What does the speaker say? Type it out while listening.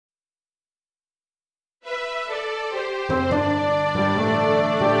Hello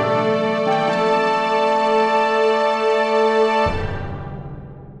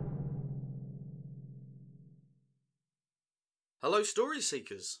Story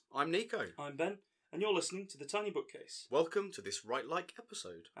Seekers, I'm Nico. I'm Ben, and you're listening to The Tiny Bookcase. Welcome to this Write Like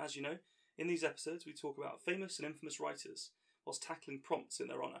episode. As you know, in these episodes we talk about famous and infamous writers, whilst tackling prompts in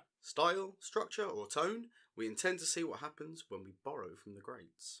their honour. Style, structure or tone, we intend to see what happens when we borrow from the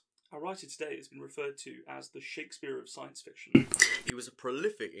greats. Our writer today has been referred to as the Shakespeare of science fiction. He was a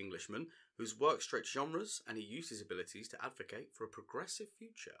prolific Englishman whose work stretched genres, and he used his abilities to advocate for a progressive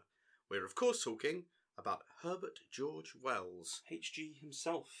future. We're of course talking about Herbert George Wells. H.G.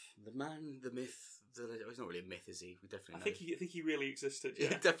 himself. The man, the myth, he's not really a myth, is he? We definitely know. I think he really existed, yeah.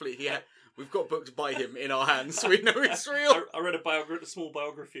 Definitely, yeah. We've got books by him in our hands, so we know it's real. I read a small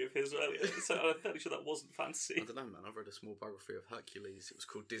biography of his earlier, so I'm fairly sure that wasn't fancy. I don't know, man. I've read a small biography of Hercules. It was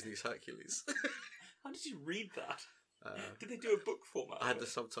called Disney's Hercules. How did you read that? Did they do a book format? I had the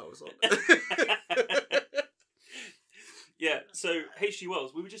subtitles on. Yeah, so H.G.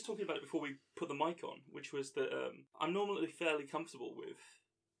 Wells, we were just talking about it before we put the mic on, which was that I'm normally fairly comfortable with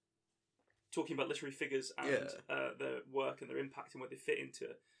talking about literary figures and their work and their impact and where they fit into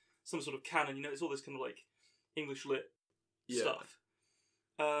some sort of canon. You know, it's all this kind of like English lit stuff.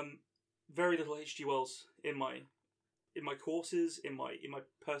 Very little H.G. Wells in my courses, in my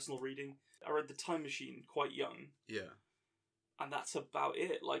personal reading. I read The Time Machine quite young. Yeah. And that's about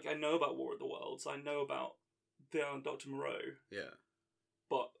it. Like, I know about War of the Worlds. I know about Bill and Dr. Moreau. Yeah.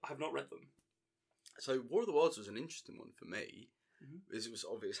 But I have not read them. So War of the Worlds was an interesting one for me. Mm-hmm. It was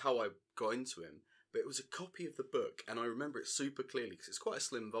obvious how I got into him. But it was a copy of the book, and I remember it super clearly because it's quite a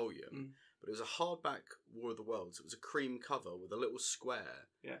slim volume. But it was a hardback War of the Worlds. It was a cream cover with a little square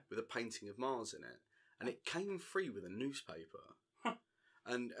with a painting of Mars in it. And it came free with a newspaper. Huh.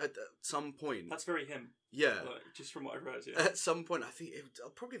 And at some point... That's very him. Yeah. Just from what I've read, At some point, I think it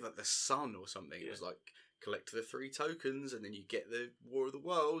was probably like The Sun or something. Yeah. It was like, collect the 3 tokens, and then you get the War of the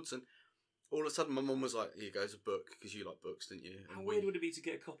Worlds. And all of a sudden, my mum was like, here goes a book, because you like books, didn't you? And how weird would it be to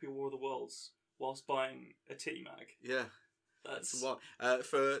get a copy of War of the Worlds whilst buying a titty mag? Yeah. That's wild.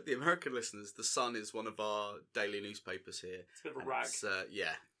 For the American listeners, The Sun is one of our daily newspapers here. It's a bit of a rag.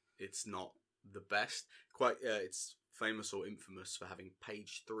 It's not the best. Quite, it's famous or infamous for having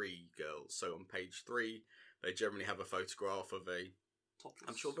page 3 girls. So on page 3, they generally have a photograph of a, topless,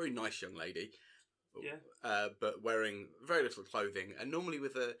 I'm sure, very nice young lady. Yeah. But wearing very little clothing, and normally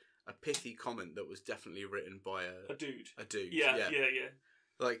with a pithy comment that was definitely written by a dude. A dude. Yeah.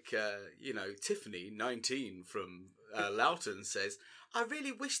 Like, Tiffany, 19, from Loughton says, I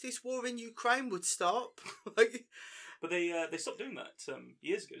really wish this war in Ukraine would stop. But they stopped doing that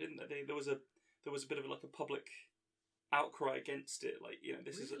years ago, didn't they? There was a bit of like a public outcry against it. Like, you know,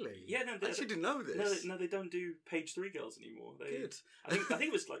 this really? is no, I actually didn't know this. No, they don't do page 3 girls anymore. Good. I think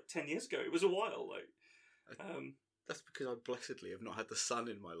it was like 10 years ago. It was a while. That's because I blessedly have not had the sun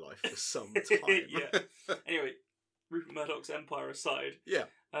in my life for some time. Yeah. Anyway, Rupert Murdoch's empire aside. Yeah.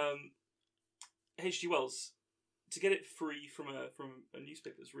 H.G. Wells, to get it free from a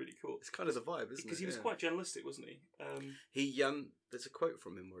newspaper is really cool. It's kind of the vibe, isn't it? Because he was quite journalistic, wasn't he? There's a quote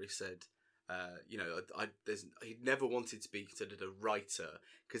from him where he said, he never wanted to be considered a writer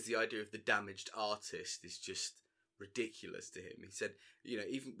because the idea of the damaged artist is just ridiculous to him. He said,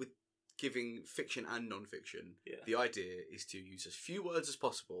 even with giving fiction and non-fiction, the idea is to use as few words as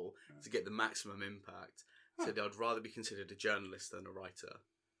possible to get the maximum impact. He said, I'd rather be considered a journalist than a writer.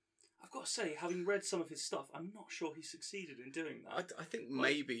 I've got to say, having read some of his stuff, I'm not sure he succeeded in doing that. I think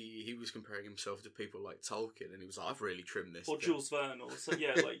maybe he was comparing himself to people like Tolkien, and he was like, I've really trimmed this. Or Jules Verne, or so,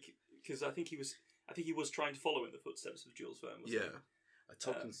 because I think he was trying to follow in the footsteps of Jules Verne. Wasn't he?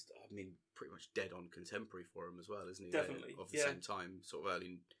 Tolkien's, pretty much dead on contemporary for him as well, isn't he? Definitely, of the same time, sort of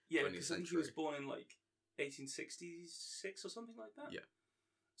early 20th century. Because I think he was born in like 1866 or something like that. Yeah.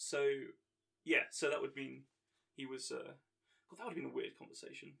 So that would mean he was. That would have been a weird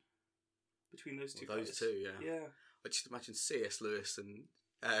conversation between those two. Those two, yeah. Yeah. I just imagine C.S. Lewis and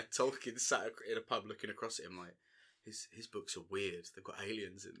Tolkien sat in a pub looking across at him like, his books are weird. They've got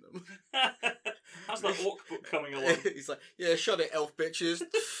aliens in them. How's that orc book coming along? He's like, yeah, shut it, elf bitches.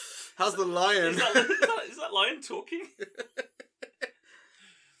 How's the lion? Is that lion talking?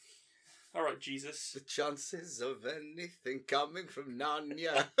 All right, Jesus. The chances of anything coming from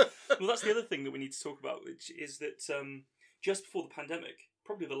Narnia. Well, that's the other thing that we need to talk about, which is that just before the pandemic,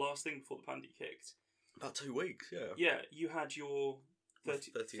 probably the last thing before the pandemic kicked. About 2 weeks, yeah. Yeah, you had your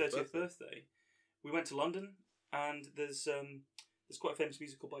 30th birthday. We went to London, and there's quite a famous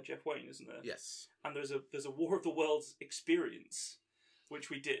musical by Jeff Wayne, isn't there? Yes. And there's a War of the Worlds experience, which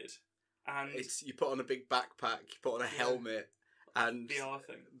we did. And you put on a big backpack, you put on a helmet, and VR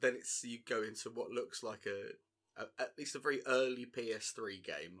thing. Then you go into what looks like at least a very early PS3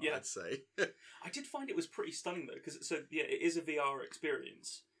 game. I'd say. I did find it was pretty stunning though, because it is a VR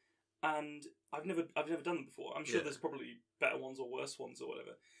experience, and I've never done it before. I'm sure there's probably better ones or worse ones or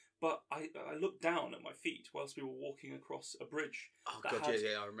whatever. But I looked down at my feet whilst we were walking across a bridge. Oh god,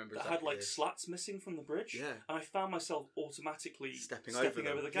 I remember that had like slats missing from the bridge. Yeah, and I found myself automatically stepping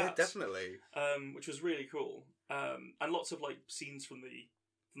over the gaps. Yeah, definitely. Which was really cool. And lots of like scenes from the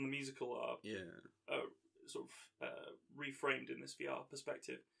musical are sort of reframed in this VR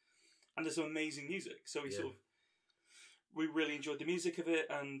perspective. And there's some amazing music. So we really enjoyed the music of it,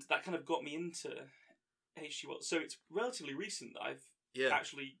 and that kind of got me into H.G. Wells. So it's relatively recent that I've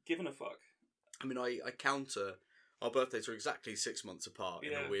actually given a fuck. I mean, I counter our birthdays are exactly 6 months apart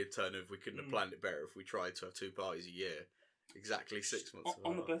in a weird turn of we couldn't have planned it better if we tried to have 2 parties a year. Exactly 6 months apart.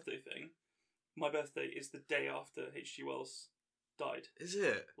 On the birthday thing, my birthday is the day after H.G. Wells died. Is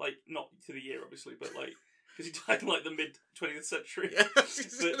it? Like, not to the year, obviously, but like, because he died in like the mid-20th century. Yeah, I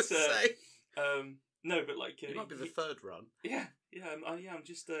was gonna say. No, but like... it might be the third run. Yeah, I'm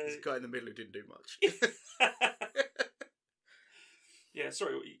just... There's a guy in the middle who didn't do much. Yeah,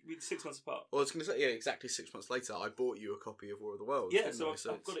 sorry, we 6 months apart. Well, I was going to say, exactly 6 months later, I bought you a copy of War of the Worlds. Yeah, so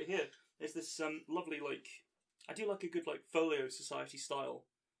I've got it here. There's this lovely, like... I do like a good, like, Folio Society style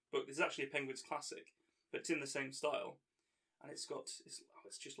book. This is actually a Penguins classic, but it's in the same style. And it's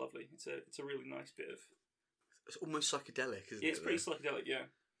just lovely. It's a really nice bit of... It's almost psychedelic, isn't it? It's pretty psychedelic, yeah.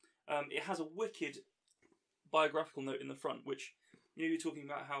 It has a wicked biographical note in the front, which, you were talking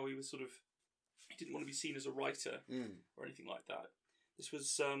about how he was sort of... He didn't want to be seen as a writer or anything like that. This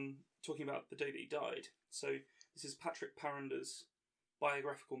was talking about the day that he died. So this is Patrick Parander's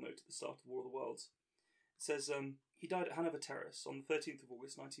biographical note at the start of War of the Worlds. It says, he died at Hanover Terrace on the 13th of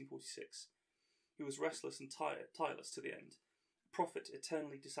August 1946. He was restless and tireless to the end, a prophet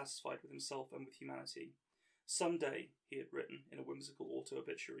eternally dissatisfied with himself and with humanity. Some day, he had written in a whimsical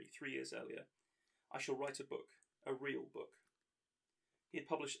auto-obituary 3 years earlier, I shall write a book, a real book. He had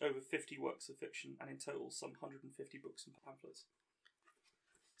published over 50 works of fiction, and in total some 150 books and pamphlets.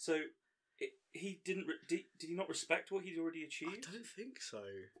 So, did he not respect what he'd already achieved? I don't think so.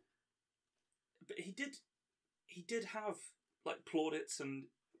 But he did have like plaudits and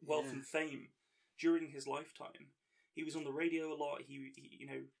wealth and fame during his lifetime. He was on the radio a lot. He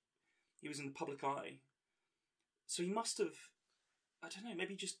was in the public eye. So he must have, I don't know,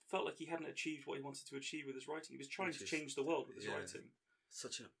 maybe he just felt like he hadn't achieved what he wanted to achieve with his writing. He was trying to change the world with his writing.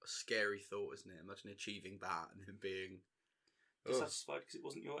 Such a scary thought, isn't it? Imagine achieving that and him being dissatisfied because it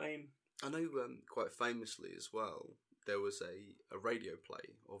wasn't your aim. I know quite famously as well, there was a radio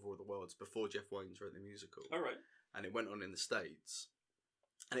play of War of the Worlds before Jeff Waynes wrote the musical. Oh, right. And it went on in the States.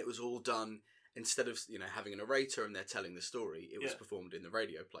 And it was all done, instead of having a narrator and they're telling the story, it was performed in the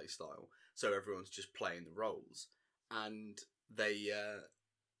radio play style. So everyone's just playing the roles. And they,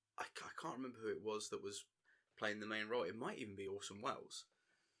 I can't remember who it was that was playing the main role. It might even be Orson Welles,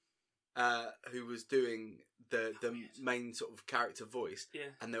 who was doing the main sort of character voice.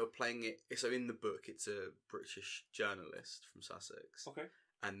 Yeah. And they were playing it. So in the book, it's a British journalist from Sussex. Okay.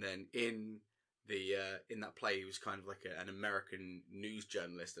 And then in that play, he was kind of like an American news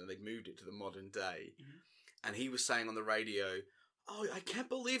journalist, and they'd moved it to the modern day. Mm-hmm. And he was saying on the radio, "Oh, I can't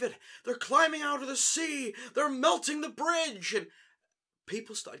believe it! They're climbing out of the sea! They're melting the bridge!" And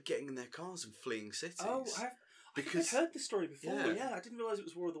people started getting in their cars and fleeing cities. Oh, I think I've heard this story before. Yeah, I didn't realise it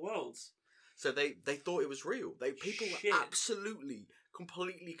was War of the Worlds. So they thought it was real. People were absolutely,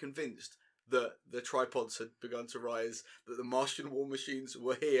 completely convinced that the tripods had begun to rise, that the Martian war machines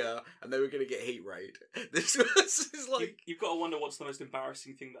were here, and they were going to get heat rayed. This is like... You've got to wonder what's the most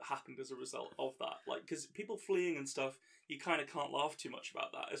embarrassing thing that happened as a result of that. Like, because people fleeing and stuff, you kind of can't laugh too much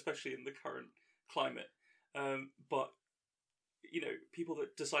about that, especially in the current climate. But, people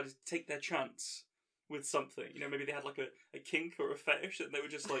that decided to take their chance with something, maybe they had like a kink or a fetish, and they were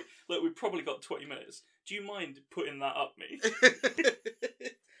just like, look, we've probably got 20 minutes. Do you mind putting that up me?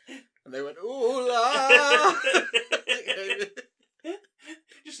 And they went, ooh la!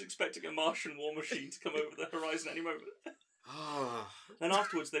 Just expecting a Martian war machine to come over the horizon any moment. Then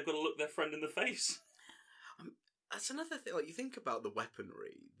afterwards, they've got to look their friend in the face. That's another thing. Like, you think about the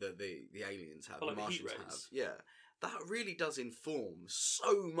weaponry that the aliens have, the Martians have. Yeah, that really does inform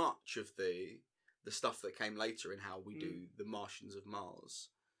so much of the stuff that came later in how we do the Martians of Mars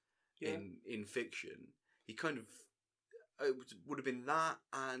in fiction. He kind of... It would have been that,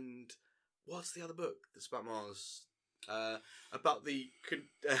 and what's the other book that's about Mars? About the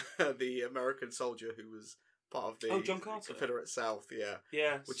American soldier who was part of the John Carter. Confederate South, yeah.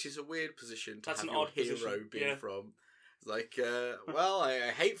 Yes. Which is a weird position to That's have an your odd hero position, being yeah. from. It's like, well,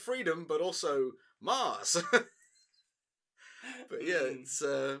 I hate freedom, but also Mars. But yeah, it's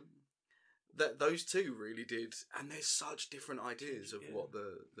that those two really did, and there's such different ideas of what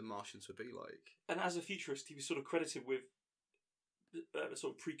the Martians would be like. And as a futurist, he was sort of credited with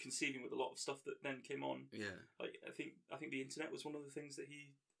sort of preconceiving with a lot of stuff that then came on. Yeah, like I think the internet was one of the things that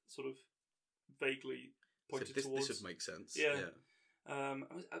he sort of vaguely pointed towards. This would make sense. Yeah. Yeah.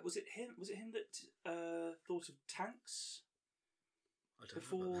 Was it him? Was it him that thought of tanks? I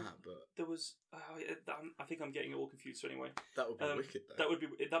don't know about that, but there was. I think I'm getting it all confused. So anyway, that would be wicked, though.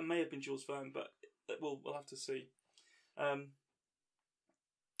 That may have been Jules Verne, but we'll have to see.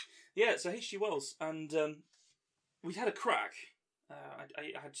 Yeah, so H.G. Wells, and we had a crack.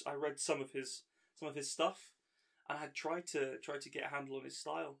 I read some of his stuff, and I had tried to get a handle on his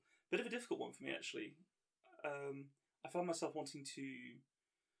style. Bit of a difficult one for me, actually. I found myself wanting to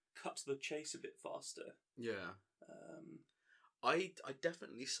cut to the chase a bit faster. Yeah. I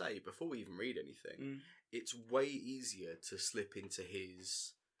definitely say, before we even read anything, it's way easier to slip into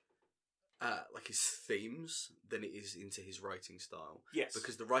his his themes than it is into his writing style. Yes.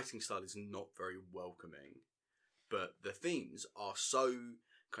 Because the writing style is not very welcoming, but the themes are so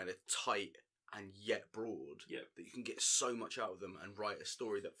kind of tight and yet broad that you can get so much out of them and write a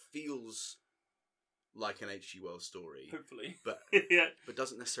story that feels like an H.G. Wells story. Hopefully. But but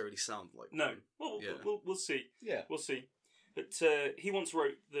doesn't necessarily sound like one. Well, Yeah. we'll see. Yeah. We'll see. But he once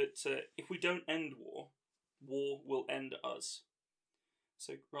wrote that if we don't end war, war will end us.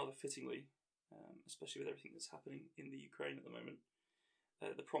 So rather fittingly, especially with everything that's happening in the Ukraine at the moment,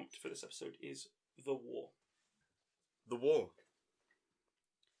 the prompt for this episode is the war. The war.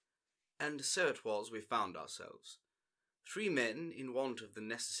 And so it was we found ourselves. 3 men in want of the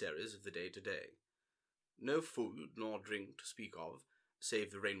necessaries of the day-to-day. No food nor drink to speak of,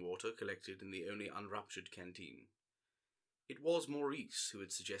 save the rainwater collected in the only unruptured canteen. It was Maurice who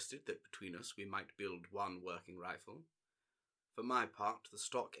had suggested that between us we might build one working rifle. For my part, the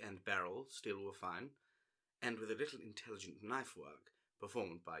stock and barrel still were fine, and with a little intelligent knife work,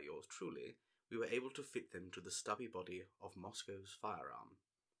 performed by yours truly, we were able to fit them to the stubby body of Moscow's firearm.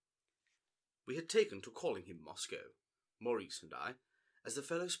 We had taken to calling him Moscow, Maurice and I, as the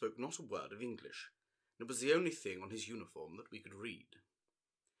fellow spoke not a word of English, and it was the only thing on his uniform that we could read.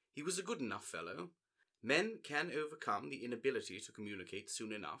 He was a good enough fellow. Men can overcome the inability to communicate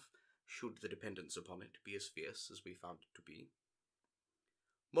soon enough, should the dependence upon it be as fierce as we found it to be.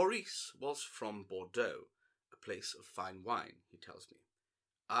 Maurice was from Bordeaux, a place of fine wine, he tells me.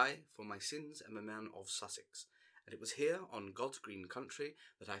 I, for my sins, am a man of Sussex, and it was here, on God's green country,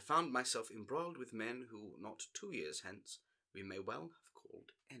 that I found myself embroiled with men who, not 2 years hence, we may well have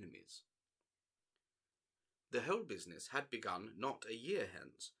called enemies. The whole business had begun not a year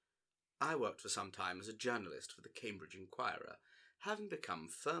hence. I worked for some time as a journalist for the Cambridge Inquirer, having become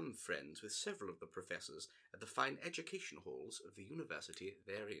firm friends with several of the professors at the fine education halls of the university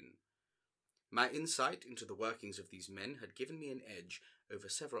therein. My insight into the workings of these men had given me an edge over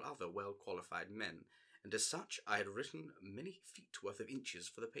several other well-qualified men, and as such I had written many feet worth of inches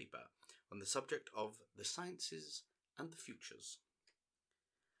for the paper on the subject of the sciences and the futures.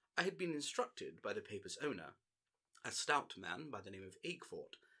 I had been instructed by the paper's owner, a stout man by the name of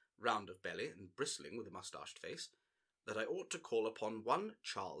Aikfort, round of belly and bristling with a moustached face, that I ought to call upon one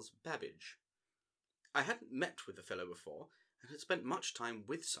Charles Babbage. I hadn't met with the fellow before, and had spent much time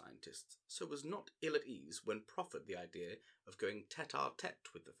with scientists, so was not ill at ease when proffered the idea of going tete-a-tete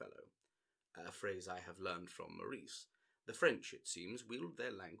with the fellow, a phrase I have learned from Maurice. The French, it seems, wield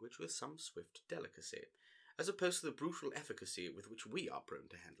their language with some swift delicacy, as opposed to the brutal efficacy with which we are prone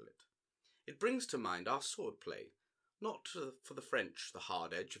to handle it. It brings to mind our sword-play, not for the French the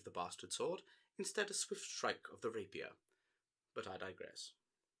hard edge of the bastard sword, instead a swift strike of the rapier. But I digress.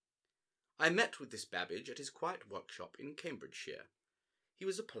 I met with this Babbage at his quiet workshop in Cambridgeshire. He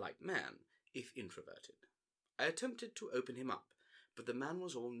was a polite man, if introverted. I attempted to open him up, but the man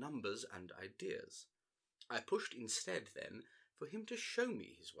was all numbers and ideas. I pushed instead, then, for him to show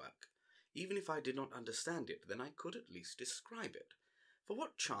me his work. Even if I did not understand it, then I could at least describe it. For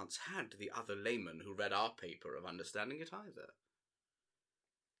what chance had the other layman who read our paper of understanding it either?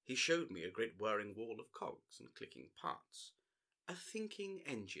 He showed me a great whirring wall of cogs and clicking parts. A thinking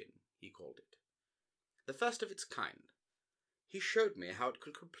engine, he called it. The first of its kind. He showed me how it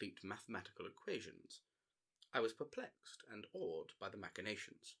could complete mathematical equations. I was perplexed and awed by the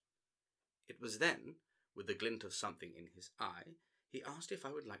machinations. It was then, with the glint of something in his eye, he asked if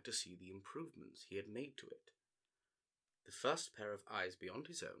I would like to see the improvements he had made to it. The first pair of eyes beyond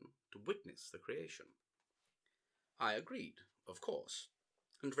his own to witness the creation. I agreed, of course,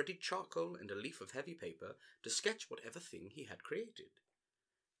 and readied charcoal and a leaf of heavy paper to sketch whatever thing he had created.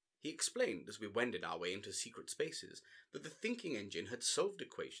 He explained, as we wended our way into secret spaces, that the thinking engine had solved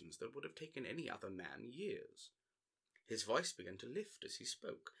equations that would have taken any other man years. His voice began to lift as he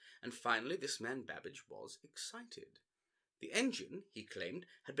spoke, and finally this man Babbage was excited. The engine, he claimed,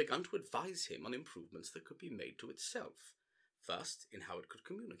 had begun to advise him on improvements that could be made to itself, first in how it could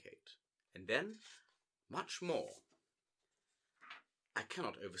communicate, and then much more. I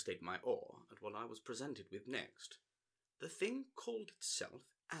cannot overstate my awe at what I was presented with next. The thing called itself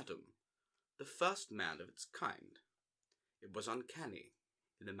Adam, the first man of its kind. It was uncanny,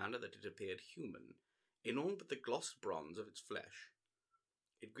 in the manner that it appeared human, in all but the glossed bronze of its flesh.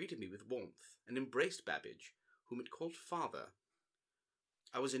 It greeted me with warmth, and embraced Babbage, whom it called father.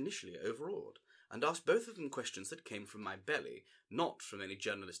 I was initially overawed, and asked both of them questions that came from my belly, not from any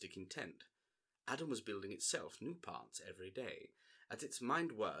journalistic intent. Adam was building itself new parts every day, as its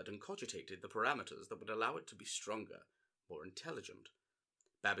mind whirred and cogitated the parameters that would allow it to be stronger, more intelligent.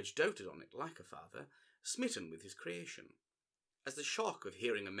 Babbage doted on it like a father, smitten with his creation. As the shock of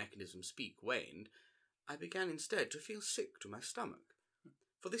hearing a mechanism speak waned, I began instead to feel sick to my stomach,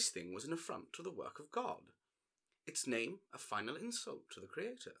 for this thing was an affront to the work of God, its name a final insult to the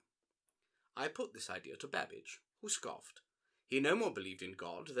Creator. I put this idea to Babbage, who scoffed. He no more believed in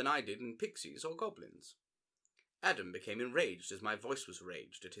God than I did in pixies or goblins. Adam became enraged as my voice was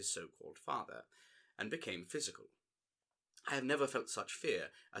raged at his so-called father, and became physical. I have never felt such fear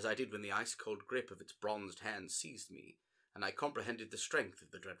as I did when the ice-cold grip of its bronzed hand seized me, and I comprehended the strength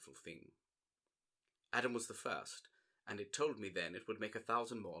of the dreadful thing. Adam was the first, and it told me then it would make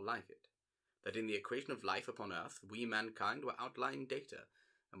 1,000 more like it, that in the equation of life upon earth we mankind were outlying data,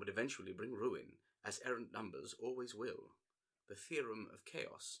 and would eventually bring ruin, as errant numbers always will, the theorem of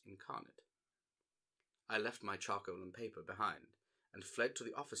chaos incarnate. I left my charcoal and paper behind, and fled to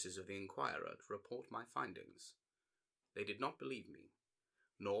the offices of the Inquirer to report my findings. They did not believe me,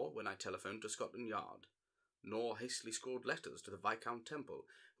 nor when I telephoned to Scotland Yard, nor hastily scrawled letters to the Viscount Temple,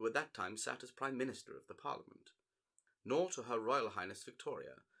 who at that time sat as Prime Minister of the Parliament, nor to Her Royal Highness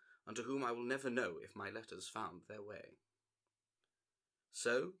Victoria, unto whom I will never know if my letters found their way.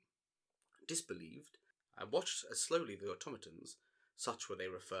 So, disbelieved, I watched as slowly the automatons, such were they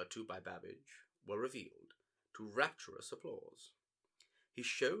referred to by Babbage, were revealed, to rapturous applause. He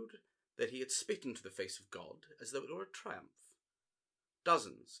showed that he had spit into the face of God as though it were a triumph.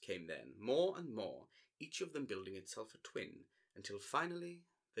 Dozens came then, more and more, each of them building itself a twin, until finally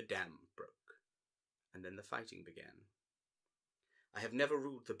the dam broke, and then the fighting began. I have never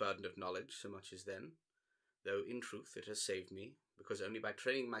ruled the burden of knowledge so much as then, though in truth it has saved me, because only by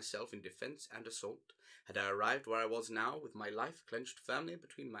training myself in defence and assault had I arrived where I was now, with my life clenched firmly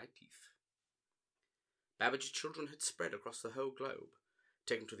between my teeth. Babbage's children had spread across the whole globe,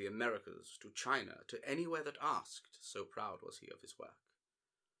 taken to the Americas, to China, to anywhere that asked, so proud was he of his work.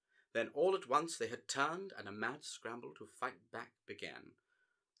 Then all at once they had turned, and a mad scramble to fight back began,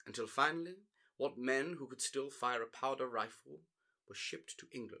 until finally what men who could still fire a powder rifle were shipped to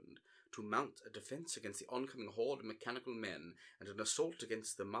England to mount a defence against the oncoming horde of mechanical men, and an assault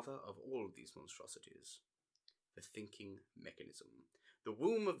against the mother of all these monstrosities, the thinking mechanism, the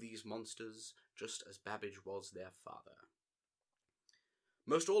womb of these monsters, just as Babbage was their father.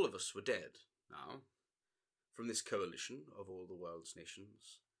 Most all of us were dead, now, from this coalition of all the world's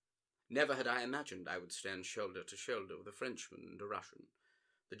nations. Never had I imagined I would stand shoulder to shoulder with a Frenchman and a Russian,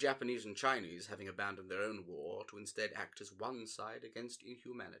 the Japanese and Chinese having abandoned their own war to instead act as one side against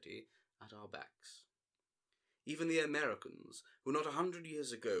inhumanity at our backs. Even the Americans, who not 100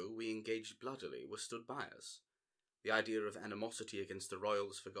 years ago we engaged bloodily, were stood by us. The idea of animosity against the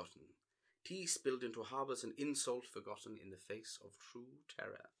royals forgotten. Tea spilled into harbours and insult forgotten in the face of true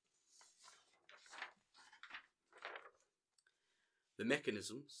terror. The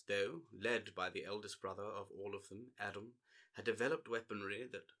mechanisms, though, led by the eldest brother of all of them, Adam, had developed weaponry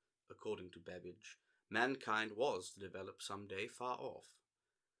that, according to Babbage, mankind was to develop some day far off,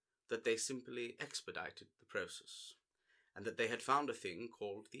 that they simply expedited the process, and that they had found a thing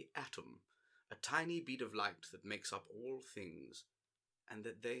called the atom, a tiny bead of light that makes up all things, and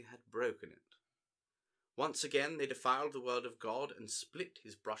that they had broken it. Once again they defiled the word of God and split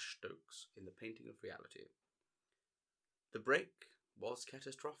his brushstrokes in the painting of reality. The break was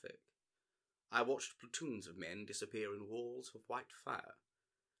catastrophic. I watched platoons of men disappear in walls of white fire.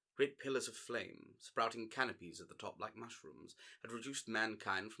 Great pillars of flame, sprouting canopies at the top like mushrooms, had reduced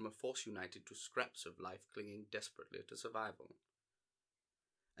mankind from a force united to scraps of life clinging desperately to survival.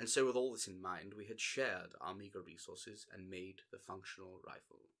 And so with all this in mind, we had shared our meagre resources and made the functional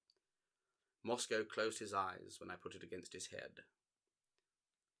rifle. Moscow closed his eyes when I put it against his head.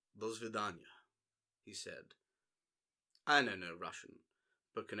 "Do svidaniya," he said. I know no Russian,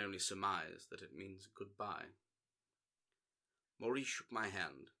 but can only surmise that it means goodbye. Maurice shook my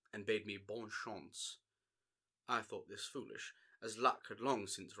hand and bade me bonne chance. I thought this foolish, as luck had long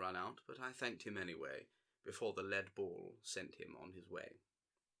since run out, but I thanked him anyway, before the lead ball sent him on his way.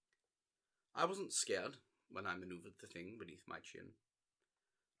 I wasn't scared when I manoeuvred the thing beneath my chin.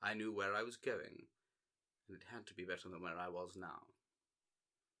 I knew where I was going, and it had to be better than where I was now.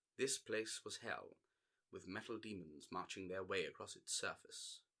 This place was hell, with metal demons marching their way across its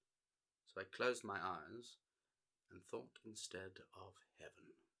surface. So I closed my eyes and thought instead of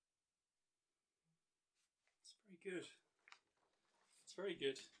heaven. It's very good. It's very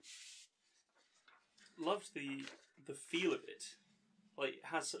good. Loved the feel of it. Like, it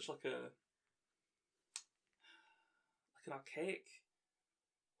has such like an archaic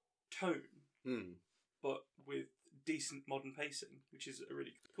tone, but with decent modern pacing, which is a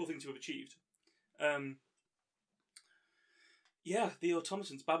really cool thing to have achieved. Yeah, the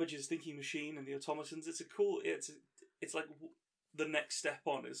automatons, Babbage's thinking machine and the automatons. It's it's like the next step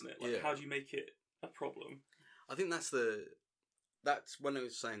on, isn't it? Like, how do you make it a problem? I think that's when I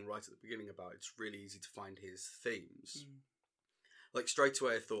was saying right at the beginning about it's really easy to find his themes. Like, straight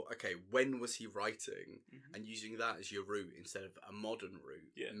away I thought, okay, when was he writing? And using that as your route instead of a modern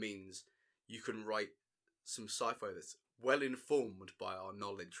route means you can write some sci-fi that's well informed by our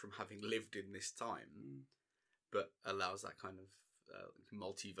knowledge from having lived in this time, but allows that kind of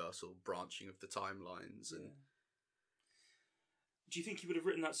multiversal branching of the timelines. And do you think he would have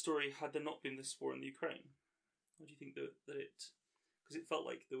written that story had there not been this war in the Ukraine? Or do you think that it, because it felt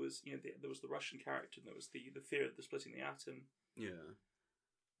like there was, there was the Russian character and there was the fear of the splitting the atom. Yeah,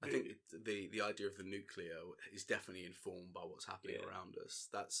 I think the idea of the nuclear is definitely informed by what's happening around us.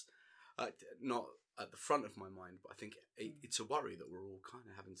 That's not at the front of my mind, but I think it's a worry that we're all kind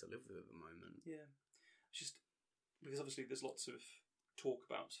of having to live with at the moment. Yeah, it's just because obviously there's lots of talk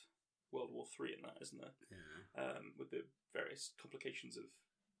about World War III in that, isn't there? Yeah. With the various complications of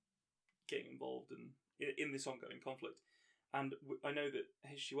getting involved in this ongoing conflict, and I know that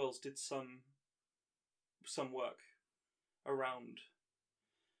H.G. Wells did some work around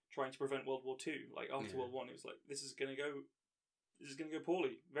trying to prevent World War II. Like, after World War I, it was like, this is going to go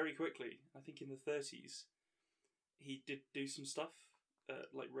poorly very quickly. I think in the 30s he did do some stuff,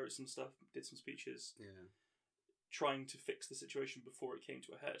 like wrote some stuff, did some speeches, trying to fix the situation before it came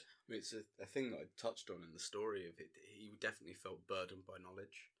to a head. I mean, it's a thing that I touched on in the story of it. He definitely felt burdened by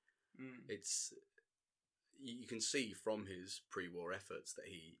knowledge. It's, you can see from his pre-war efforts that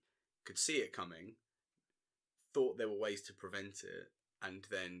he could see it coming, thought there were ways to prevent it, and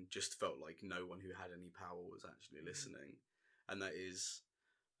then just felt like no one who had any power was actually listening. And that is,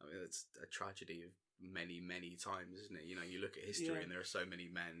 I mean, it's a tragedy of many, many times, isn't it? You look at history and there are so many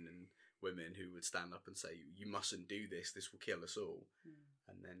men and women who would stand up and say, you mustn't do this will kill us all.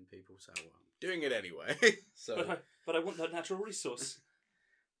 And then people say, well, I'm doing it anyway. So, but I want that natural resource.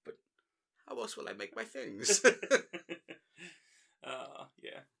 But how else will I make my things?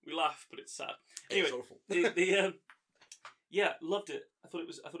 Yeah, we laugh, but it's sad. Anyway, it's awful. Loved it. I thought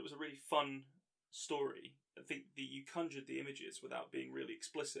it was a really fun story. I think that you conjured the images without being really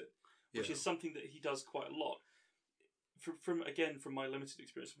explicit, which is something that he does quite a lot. From my limited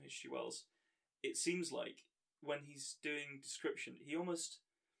experience from H.G. Wells, it seems like when he's doing description,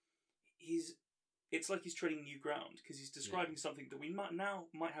 it's like he's treading new ground, because he's describing something that we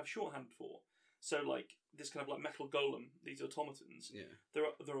might have shorthand for. So, like, this kind of like metal golem, these automatons. Yeah.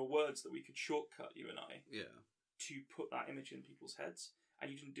 There are words that we could shortcut, you and I. Yeah. To put that image in people's heads, and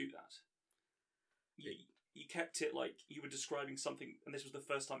you didn't do that. You kept it like you were describing something, and this was the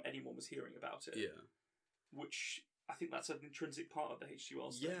first time anyone was hearing about it. Yeah. Which I think that's an intrinsic part of the H.G.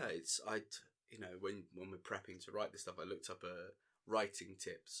 Wells thing. Yeah, when we're prepping to write this stuff, I looked up writing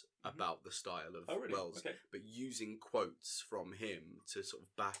tips about the style of Wells, but using quotes from him to sort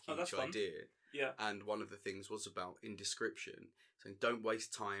of back each idea. Yeah. And one of the things was about, in description, saying don't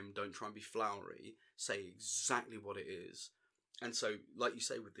waste time, don't try and be flowery, say exactly what it is. And so, like you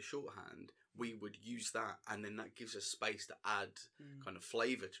say with the shorthand, we would use that, and then that gives us space to add kind of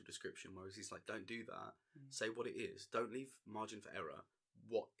flavour to description, whereas he's like, don't do that, say what it is, don't leave margin for error.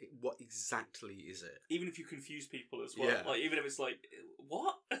 What exactly is it? Even if you confuse people as well, like even if it's like,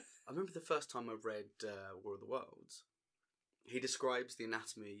 what? I remember the first time I read War of the Worlds. He describes the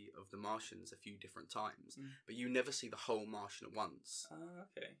anatomy of the Martians a few different times, but you never see the whole Martian at once.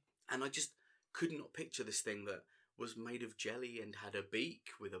 Okay. And I just could not picture this thing that was made of jelly and had a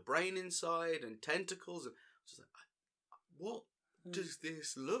beak with a brain inside and tentacles. And I was just like, what? does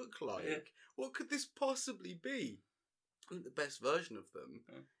this look like? Yeah. What could this possibly be? I think the best version of them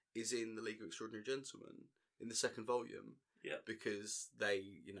is in the League of Extraordinary Gentlemen in the second volume. Yeah. Because they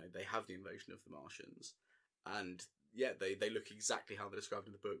have the invasion of the Martians, and they look exactly how they're described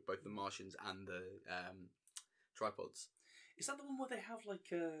in the book, both the Martians and the tripods. Is that the one where they have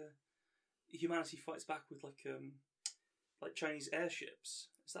like humanity fights back with like Chinese airships?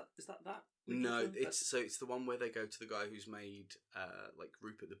 Is that? No, it's the one where they go to the guy who's made like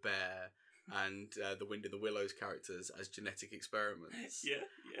Rupert the Bear and the Wind in the Willows characters as genetic experiments. Yeah.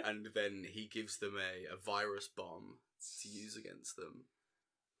 And then he gives them a virus bomb to use against them.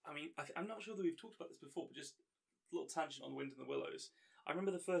 I mean, I'm not sure that we've talked about this before, but just a little tangent on the Wind in the Willows. I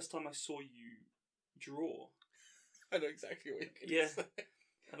remember the first time I saw you draw. I know exactly what you're going to say.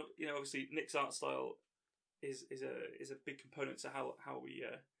 And obviously Nick's art style is a big component to how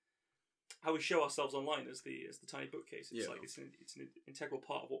we show ourselves online as the tiny bookcase. It's it's an integral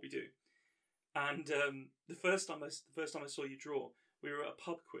part of what we do. And the first time I saw you draw, we were at a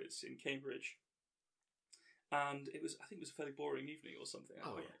pub quiz in Cambridge, and I think it was a fairly boring evening or something.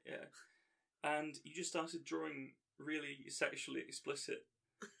 Yeah. And you just started drawing really sexually explicit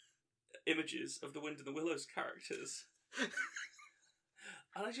images of the Wind in the Willows characters.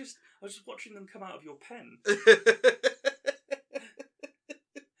 And I was just watching them come out of your pen.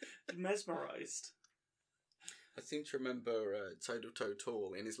 Mesmerised. I seem to remember Toad of Toad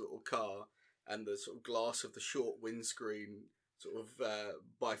Tall in his little car and the sort of glass of the short windscreen sort of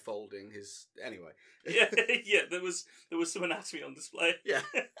bifolding his... Anyway. Yeah, there was some anatomy on display. Yeah.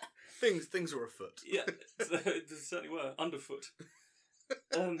 Things were afoot. Yeah, there certainly were. Underfoot.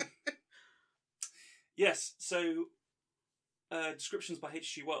 Yes, so descriptions by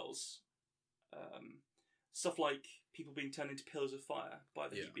H.G. Wells, stuff like people being turned into pillars of fire by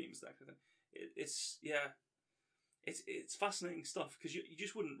the heat beams, that kind of thing. It's fascinating stuff, because you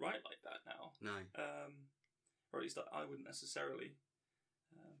just wouldn't write like that now. No. Or at least I wouldn't necessarily.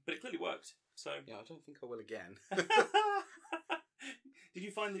 But it clearly worked. So yeah, I don't think I will again. Did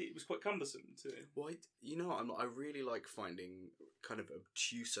you find that it was quite cumbersome to? Well, I really like finding kind of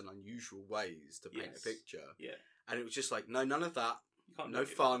obtuse and unusual ways to paint a picture. Yeah. And it was just like, no, none of that. No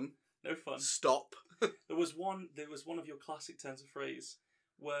fun. Stop. There was one of your classic turns of phrase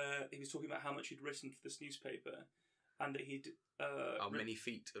where he was talking about how much he'd written for this newspaper, and that he'd many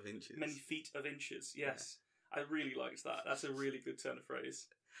feet of inches. Many feet of inches. Yes, yeah. I really liked that. That's a really good turn of phrase.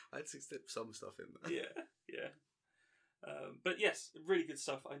 I had to slip some stuff in there. Yeah. But yes, really good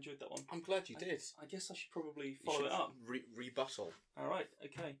stuff. I enjoyed that one. I'm glad you did. I guess I should probably follow it up. Rebuttal. All right.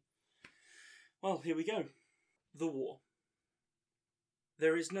 Okay. Well, here we go. The war.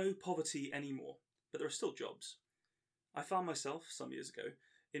 There is no poverty anymore, but there are still jobs. I found myself, some years ago,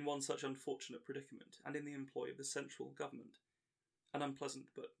 in one such unfortunate predicament, and in the employ of the central government, an unpleasant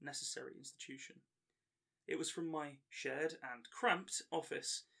but necessary institution. It was from my shared and cramped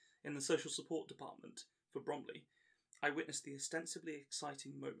office in the social support department for Bromley I witnessed the ostensibly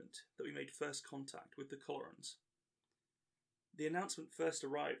exciting moment that we made first contact with the Colorans. The announcement first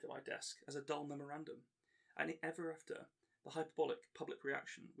arrived at my desk as a dull memorandum, and ever after the hyperbolic public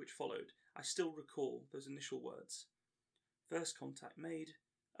reaction which followed, I still recall those initial words. First contact made,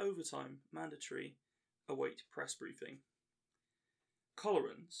 overtime mandatory, await press briefing.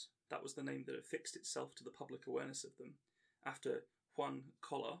 Colorans, that was the name that affixed itself to the public awareness of them, after Juan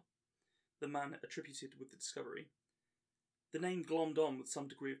Collar, the man attributed with the discovery. The name glommed on with some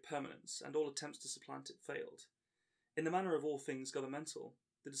degree of permanence, and all attempts to supplant it failed. In the manner of all things governmental,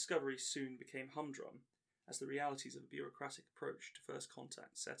 the discovery soon became humdrum, as the realities of a bureaucratic approach to first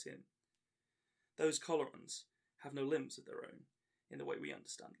contact set in. Those Colorans have no limbs of their own, in the way we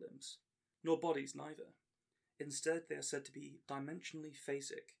understand limbs, nor bodies neither. Instead, they are said to be dimensionally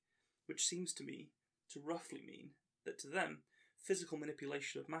phasic, which seems to me to roughly mean that to them, physical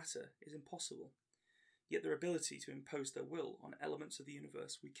manipulation of matter is impossible. Yet their ability to impose their will on elements of the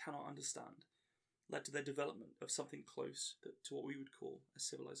universe we cannot understand led to their development of something close to what we would call a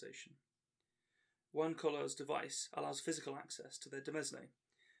civilization. Juan Collar's device allows physical access to their demesne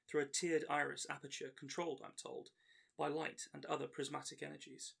through a tiered iris aperture controlled, I'm told, by light and other prismatic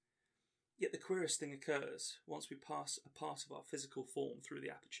energies. Yet the queerest thing occurs once we pass a part of our physical form through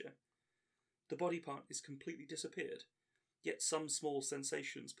the aperture. The body part is completely disappeared, yet some small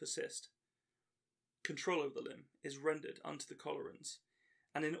sensations persist. Control over the limb is rendered unto the Colorans,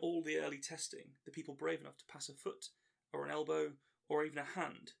 and in all the early testing, the people brave enough to pass a foot, or an elbow, or even a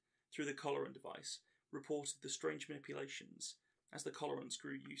hand through the Coloran device reported the strange manipulations as the Colorans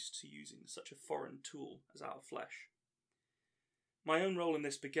grew used to using such a foreign tool as our flesh. My own role in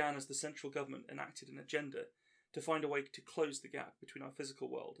this began as the central government enacted an agenda to find a way to close the gap between our physical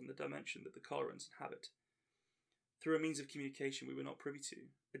world and the dimension that the colorants inhabit. Through a means of communication we were not privy to,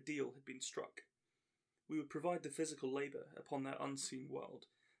 a deal had been struck. We would provide the physical labour upon their unseen world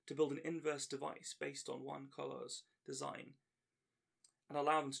to build an inverse device based on one color's design and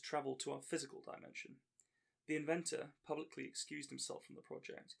allow them to travel to our physical dimension. The inventor publicly excused himself from the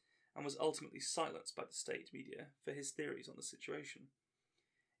project and was ultimately silenced by the state media for his theories on the situation.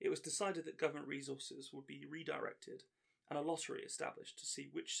 It was decided that government resources would be redirected and a lottery established to see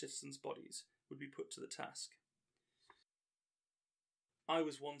which citizens' bodies would be put to the task. I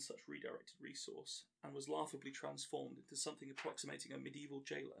was one such redirected resource and was laughably transformed into something approximating a medieval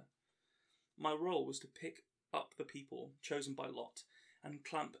jailer. My role was to pick up the people chosen by lot and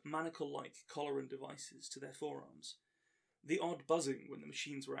clamp manacle-like collar and devices to their forearms. The odd buzzing when the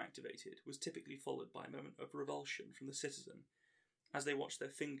machines were activated was typically followed by a moment of revulsion from the citizen as they watched their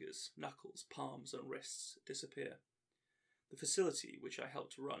fingers, knuckles, palms and wrists disappear. The facility, which I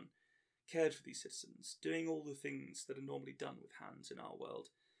helped to run, cared for these citizens, doing all the things that are normally done with hands in our world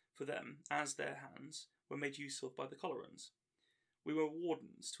for them, as their hands were made use of by the colorants. We were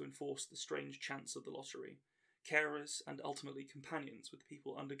wardens to enforce the strange chants of the lottery, carers and ultimately companions with the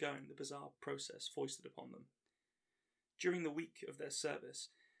people undergoing the bizarre process foisted upon them. During the week of their service,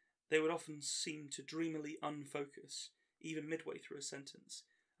 they would often seem to dreamily unfocus, even midway through a sentence,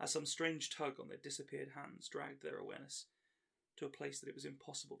 as some strange tug on their disappeared hands dragged their awareness to a place that it was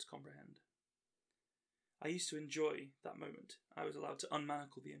impossible to comprehend. I used to enjoy that moment. I was allowed to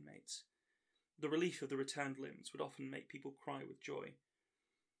unmanacle the inmates. The relief of the returned limbs would often make people cry with joy.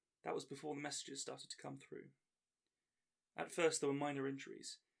 That was before the messages started to come through. At first there were minor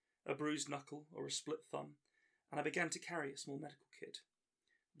injuries, a bruised knuckle or a split thumb, and I began to carry a small medical kit.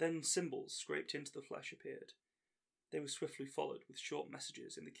 Then symbols scraped into the flesh appeared. They were swiftly followed with short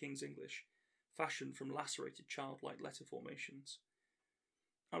messages in the King's English, fashioned from lacerated childlike letter formations.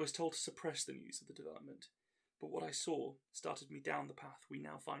 I was told to suppress the news of the development, but what I saw started me down the path we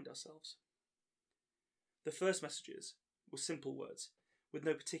now find ourselves. The first messages were simple words, with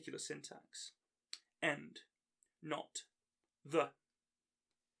no particular syntax. End. Not. The.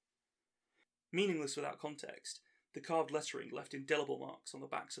 Meaningless without context, the carved lettering left indelible marks on the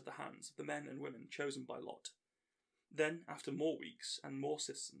backs of the hands of the men and women chosen by lot. Then, after more weeks and more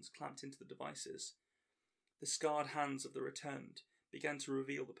citizens clamped into the devices, the scarred hands of the returned began to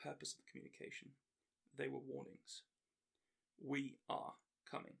reveal the purpose of the communication. They were warnings. We are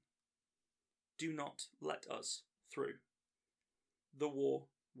coming. Do not let us through. The war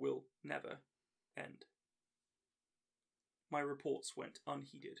will never end. My reports went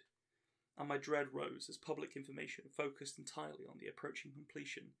unheeded, and my dread rose as public information focused entirely on the approaching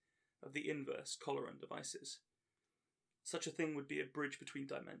completion of the inverse colorant devices. Such a thing would be a bridge between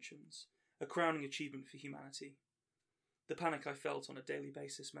dimensions, a crowning achievement for humanity. The panic I felt on a daily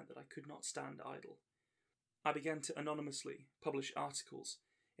basis meant that I could not stand idle. I began to anonymously publish articles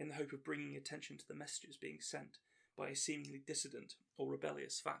in the hope of bringing attention to the messages being sent by a seemingly dissident or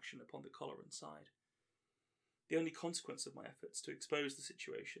rebellious faction upon the colorant side. The only consequence of my efforts to expose the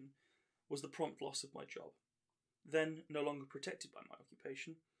situation was the prompt loss of my job. Then, no longer protected by my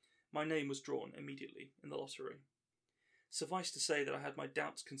occupation, my name was drawn immediately in the lottery. Suffice to say that I had my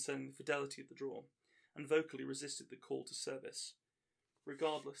doubts concerning the fidelity of the draw, and vocally resisted the call to service.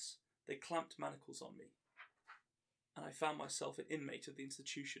 Regardless, they clamped manacles on me, and I found myself an inmate of the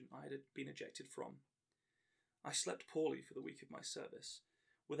institution I had been ejected from. I slept poorly for the week of my service.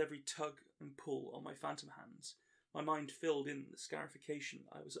 With every tug and pull on my phantom hands, my mind filled in the scarification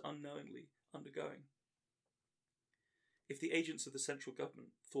I was unknowingly undergoing. If the agents of the central government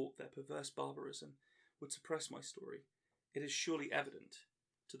thought their perverse barbarism would suppress my story, it is surely evident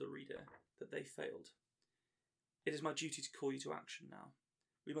to the reader that they failed. It is my duty to call you to action now.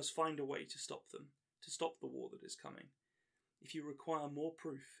 We must find a way to stop them, to stop the war that is coming. If you require more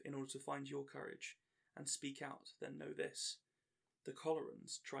proof in order to find your courage and speak out, then know this. The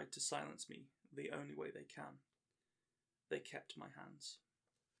colorants tried to silence me the only way they can. They kept my hands.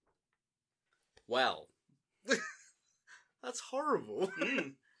 Well, that's horrible.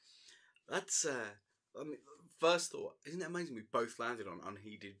 That's, I mean, first thought, isn't it amazing we both landed on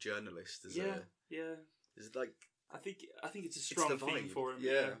unheeded journalist as yeah. Is like I think it's a strong theme for him.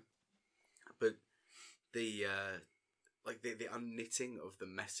 Yeah. But the like the unknitting of the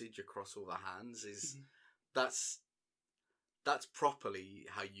message across all the hands is that's properly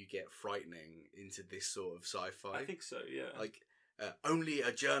how you get frightening into this sort of sci-fi. I think so, yeah. Like only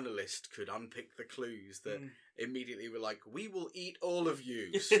a journalist could unpick the clues that immediately were like, we will eat all of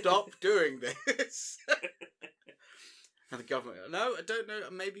you. Stop doing this. And the government, no, I don't know,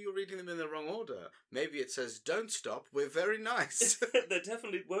 maybe you're reading them in the wrong order. Maybe it says, don't stop, we're very nice. There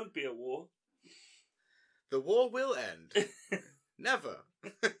definitely won't be a war. The war will end. Never.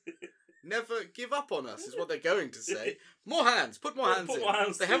 Never give up on us, is what they're going to say. More hands, put more hands in. More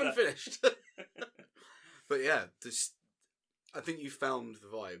hands they haven't finished. But yeah, I think you found the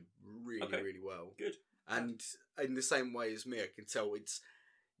vibe really, really well. Good. And in the same way as me, I can tell it's,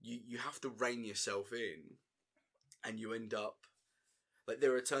 you have to rein yourself in. And you end up, like,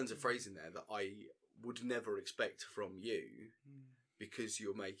 there are turns of phrase in there that I would never expect from you because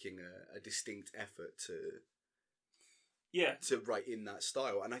you're making a distinct effort to write in that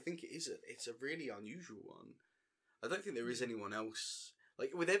style. And I think it's a really unusual one. I don't think there is anyone else,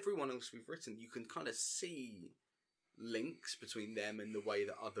 like, with everyone else we've written, you can kind of see links between them and the way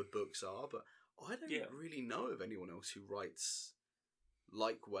that other books are, but I don't really know of anyone else who writes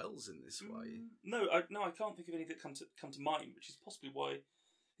like Wells in this way. No, I can't think of any that come to mind, which is possibly why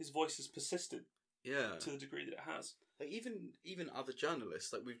his voice has persisted. To the degree that it has. Like even other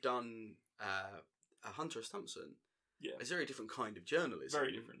journalists, like we've done Hunter S. Thompson. Yeah, it's a very different kind of journalism.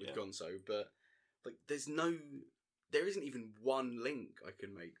 Very different. With Gonzo, but like there isn't even one link I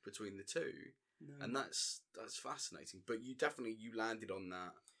can make between the two, and that's fascinating. But you landed on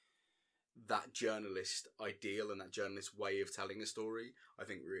that journalist ideal and that journalist way of telling a story, I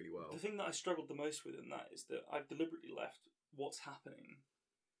think, really well. The thing that I struggled the most with in that is that I've deliberately left what's happening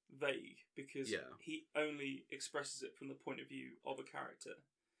vague because he only expresses it from the point of view of a character.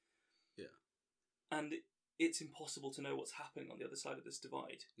 Yeah. And it's impossible to know what's happening on the other side of this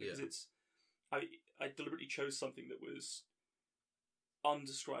divide because I deliberately chose something that was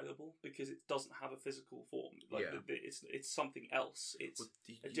undescribable because it doesn't have a physical form. Like it's something else. It's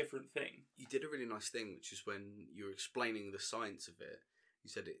a different thing. You did a really nice thing, which is when you were explaining the science of it. You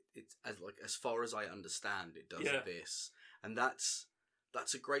said it's as far as I understand, it does this, and that's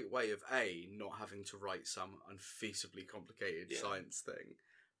a great way of not having to write some unfeasibly complicated science thing,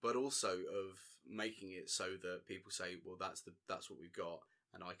 but also of making it so that people say, well, that's what we've got,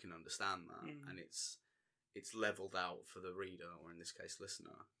 and I can understand that, and it's levelled out for the reader, or in this case,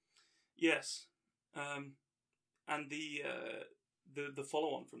 listener. Yes, and the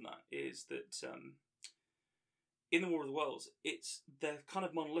follow-on from that is that in the War of the Worlds, they're kind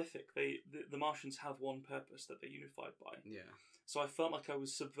of monolithic. The Martians have one purpose that they're unified by. Yeah. So I felt like I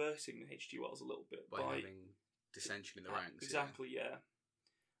was subverting H.G. Wells a little bit by having dissension in the ranks. Exactly. Yeah.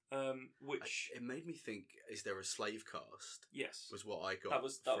 Which it made me think: is there a slave caste? Yes, was what I got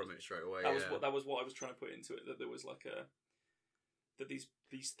from it straight away. That was what I was trying to put into it. That there was like that these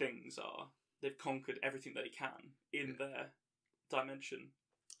things they've conquered everything they can in their dimension.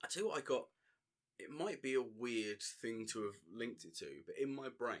 I tell you what I got. It might be a weird thing to have linked it to, but in my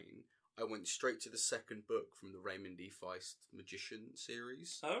brain, I went straight to the second book from the Raymond E. Feist Magician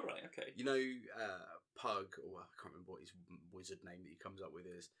series. Oh, right, okay. You know, Pug, or I can't remember what his wizard name that he comes up with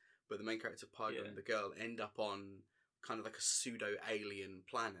is, but the main character, Pug, and the girl end up on kind of like a pseudo-alien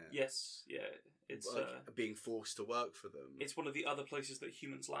planet. Yes, yeah. It's being forced to work for them. It's one of the other places that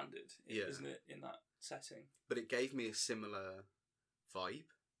humans landed, isn't it, in that setting? But it gave me a similar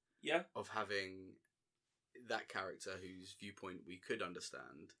vibe. Yeah. Of having that character whose viewpoint we could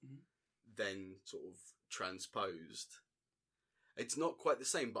understand, then sort of transposed. It's not quite the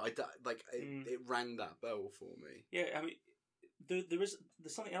same, but it rang that bell for me. Yeah, I mean, there's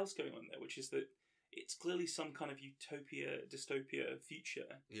something else going on there, which is that it's clearly some kind of utopia, dystopia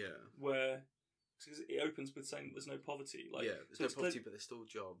future. Yeah. Where it opens with saying there's no poverty. Like, there's no poverty, but there's still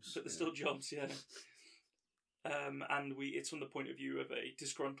jobs. But there's still jobs, yeah. And it's from the point of view of a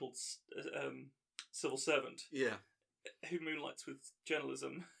disgruntled civil servant, who moonlights with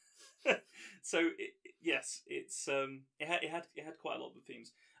journalism. So it had quite a lot of the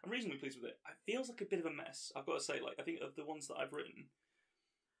themes. I'm reasonably pleased with it. It feels like a bit of a mess, I've got to say. Like, I think of the ones that I've written,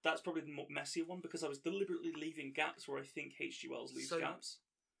 that's probably the more messier one because I was deliberately leaving gaps where I think H.G. Wells leaves gaps.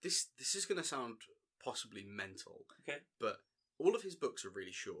 This is going to sound possibly mental, okay, but all of his books are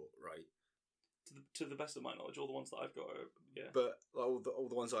really short, right? To the best of my knowledge, all the ones that I've got are, But all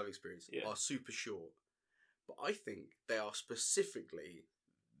the ones I've experienced are super short. But I think they are specifically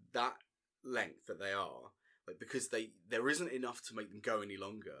that length that they are, like, because there isn't enough to make them go any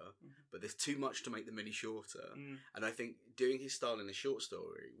longer, but there's too much to make them any shorter. And I think doing his style in a short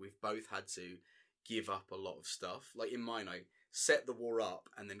story, we've both had to give up a lot of stuff. Like in mine, I set the war up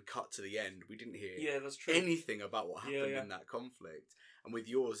and then cut to the end. We didn't hear that's true. anything about what happened in that conflict. And with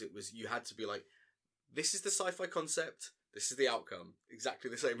yours, it was you had to be like, this is the sci-fi concept, this is the outcome. Exactly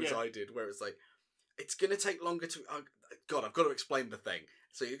the same as I did, where it's like, it's going to take longer to... God, I've got to explain the thing.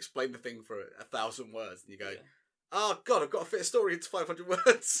 So you explain the thing for 1,000 words, and you go, oh god, I've got to fit a story into 500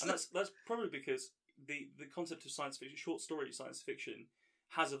 words. And that's probably because the concept of science fiction, short story science fiction,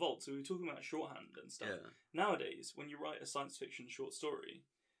 has evolved. So we were talking about shorthand and stuff. Yeah. Nowadays, when you write a science fiction short story,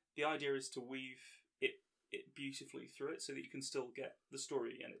 the idea is to weave it beautifully through it so that you can still get the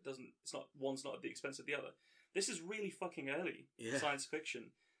story, and one's not at the expense of the other. This is really fucking early science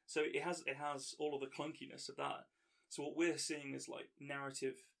fiction, so it has all of the clunkiness of that. So what we're seeing is like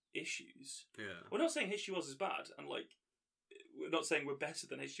narrative issues. Yeah. We're not saying H.G. Wells is bad, and like we're not saying we're better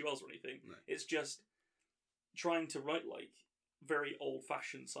than H.G. Wells or anything. No. It's just trying to write like very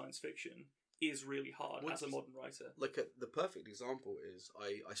old-fashioned science fiction is really hard as a modern writer. Like the perfect example is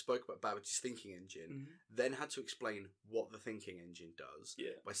I spoke about Babbage's thinking engine, then had to explain what the thinking engine does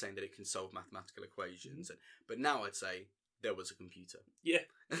by saying that it can solve mathematical equations. But now I'd say there was a computer. Yeah.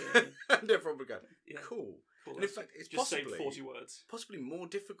 And everyone would go, cool. And in fact, it's just possibly saved 40 words. Possibly more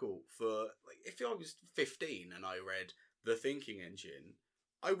difficult for like if I was 15 and I read the thinking engine,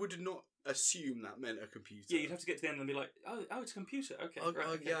 I would not assume that meant a computer. Yeah, you'd have to get to the end and be like, oh, it's a computer. Okay, right,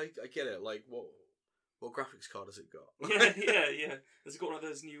 okay. Yeah, I get it. Like, what graphics card has it got? yeah. Has it got one of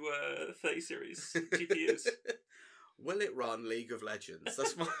those new 30 series GPUs? Will it run League of Legends?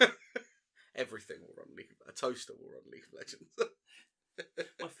 That's my... Everything will run League of... A toaster will run League of Legends.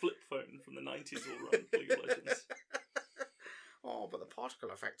 My flip phone from the 90s will run League of Legends. Oh, but the particle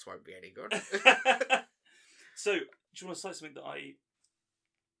effects won't be any good. So, do you want to cite something that I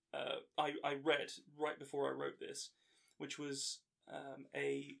read right before I wrote this, which was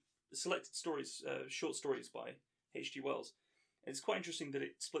a selected stories, short stories by H.G. Wells. It's quite interesting that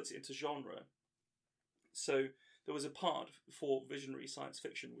it splits it into genre. So there was a part for visionary science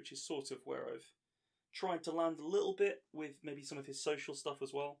fiction, which is sort of where I've tried to land a little bit with maybe some of his social stuff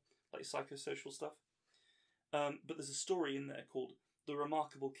as well, like psychosocial stuff. But there's a story in there called The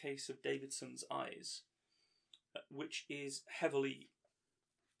Remarkable Case of Davidson's Eyes, which is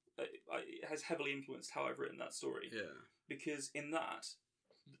has heavily influenced how I've written that story. Yeah. Because in that,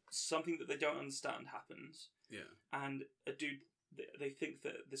 something that they don't understand happens. Yeah. And a dude, they think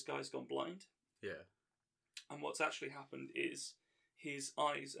that this guy's gone blind. Yeah. And what's actually happened is his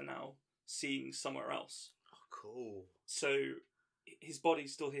eyes are now seeing somewhere else. Oh, cool. So his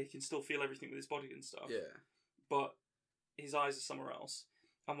body's still here, he can still feel everything with his body and stuff. Yeah. But his eyes are somewhere else.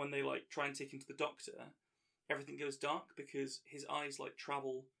 And when they like try and take him to the doctor, everything goes dark because his eyes like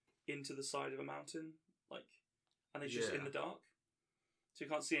travel into the side of a mountain, like, and they're just in the dark. So you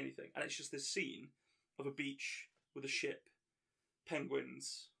can't see anything. And it's just this scene of a beach with a ship,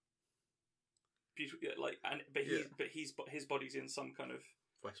 penguins, beautiful, like, and his body's in some kind of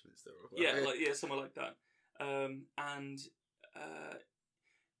Westminster or somewhere like that. And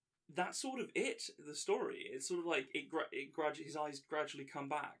that's sort of it. The story. It's sort of like his eyes gradually come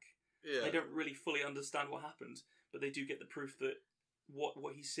back. Yeah. They don't really fully understand what happened, but they do get the proof that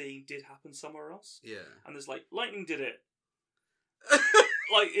what he's seeing did happen somewhere else. Yeah. And there's like, lightning did it.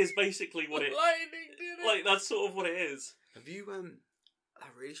 Like, is basically what it... Lightning did it! Like, that's sort of what it is. Have you,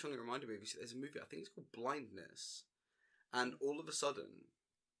 that really strongly reminded me of, there's a movie, I think it's called Blindness, and all of a sudden,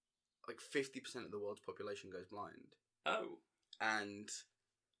 like 50% of the world's population goes blind. Oh. And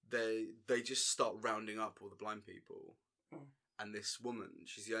they just start rounding up all the blind people. Oh. And this woman,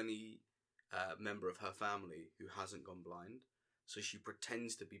 she's the only member of her family who hasn't gone blind. So she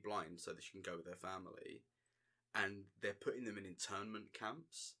pretends to be blind so that she can go with her family. And they're putting them in internment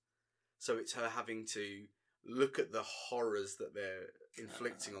camps. So it's her having to look at the horrors that they're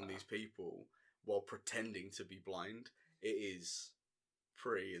inflicting on these people while pretending to be blind. It is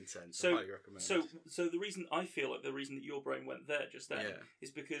pretty intense. I highly recommend it. So the reason that your brain went there just then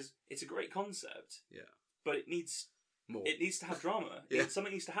is because it's a great concept. Yeah. But it needs more. It needs to have drama.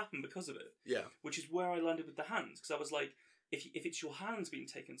 Something needs to happen because of it. Yeah. Which is where I landed with the hands, because I was like, if it's your hands being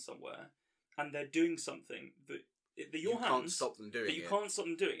taken somewhere and they're doing something that you can't stop them doing it. You can't stop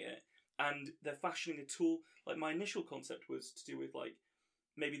them doing it, and they're fashioning a tool. Like, my initial concept was to do with like,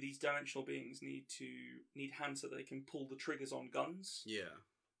 maybe these dimensional beings need hands so they can pull the triggers on guns. Yeah.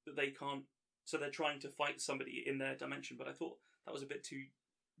 That they can't. So they're trying to fight somebody in their dimension, but I thought that was a bit too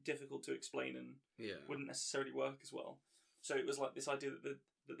difficult to explain and wouldn't necessarily work as well. So it was like this idea that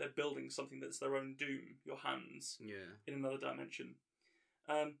they're building something that's their own doom, your hands, in another dimension.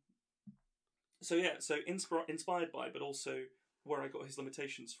 So inspired by, but also where I got his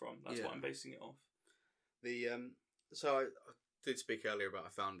limitations from. That's what I'm basing it off. So I did speak earlier about I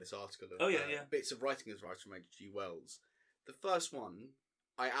found this article of bits of writing as writer from H.G. Wells. The first one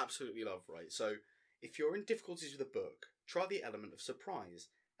I absolutely love, right? So if you're in difficulties with a book, try the element of surprise.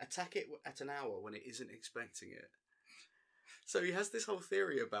 Attack it at an hour when it isn't expecting it. So he has this whole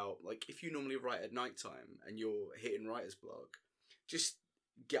theory about, like, if you normally write at night time and you're hitting writer's block, just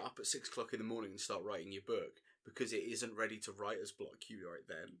get up at 6 o'clock in the morning and start writing your book, because it isn't ready to writer's block you right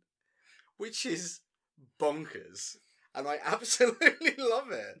then. Which is bonkers. And I absolutely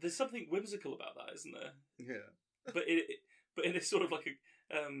love it. There's something whimsical about that, isn't there? Yeah. But in a sort of like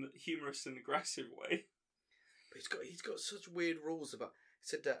a humorous and aggressive way. But he's got such weird rules about... He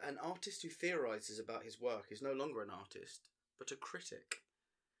said that an artist who theorises about his work is no longer an artist, but a critic.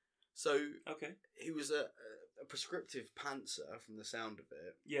 So okay, he was a prescriptive pantser from the sound of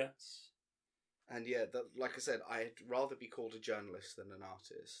it. Yes. And yeah, like I said, I'd rather be called a journalist than an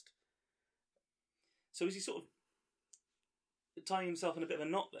artist. So is he sort of tying himself in a bit of a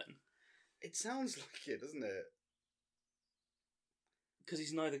knot then? It sounds like it, doesn't it? Because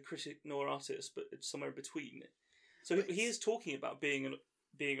he's neither critic nor artist, but it's somewhere in between. So he is talking about being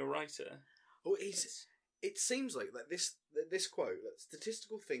a writer. Oh, it seems like that this quote, that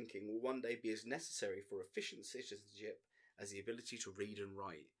statistical thinking will one day be as necessary for efficient citizenship as the ability to read and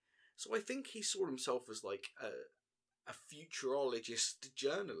write. So I think he saw himself as like a futurologist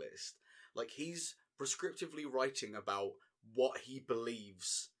journalist. Like, he's prescriptively writing about what he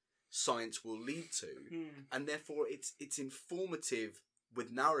believes science will lead to, and therefore it's informative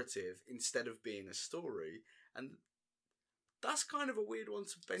with narrative instead of being a story. And that's kind of a weird one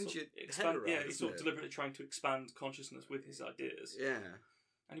to bend your head around. Yeah, he's sort of deliberately trying to expand consciousness with his ideas. Yeah.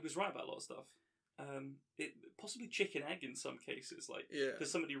 And he was right about a lot of stuff. Possibly chicken egg in some cases. Like,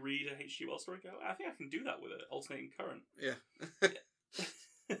 does somebody read a H.G. Wells story and go, I think I can do that with an alternating current. Yeah.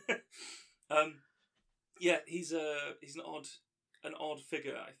 Yeah, he's an odd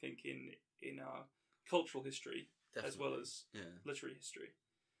figure, I think, in our cultural history. Definitely. As well as literary history.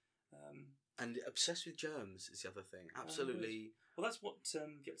 And obsessed with germs is the other thing. Absolutely. Well, that's what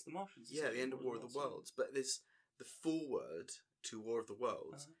gets the Martians. Yeah, the end of War of the Worlds. But there's the foreword to War of the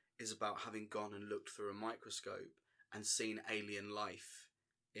Worlds is about having gone and looked through a microscope and seen alien life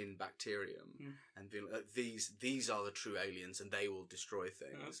in bacterium, and being like, these are the true aliens, and they will destroy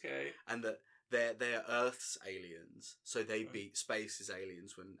things. Okay. And that they're Earth's aliens, so they beat space's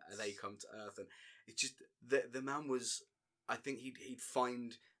aliens when they come to Earth. And it's just the man was, I think he'd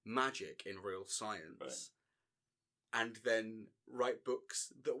find magic in real science, and then write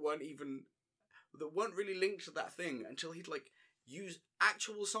books that weren't really linked to that thing until he'd like use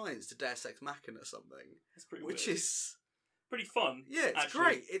actual science to Deus Ex Machina or something. That's pretty which weird. Is pretty fun. Yeah, it's actually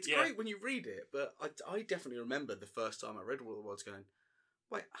great. It's great when you read it, but I definitely remember the first time I read War of the Worlds going,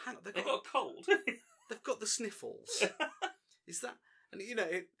 wait, hang on, they've got a cold. They've got the sniffles. Is that... And,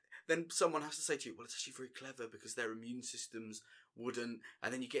 then someone has to say to you, well, it's actually very clever because their immune systems wouldn't...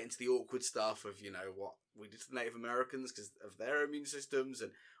 And then you get into the awkward stuff of, what we did to the Native Americans because of their immune systems.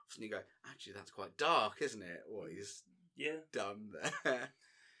 And all of a sudden you go, actually, that's quite dark, isn't it? What he's done there.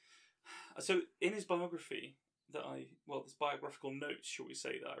 So, in his biography his biographical notes, shall we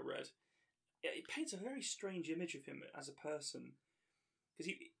say, that I read, it paints a very strange image of him as a person.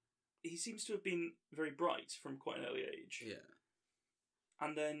 Because he seems to have been very bright from quite an early age. Yeah.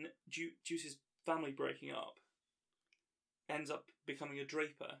 And then, due to his family breaking up, ends up becoming a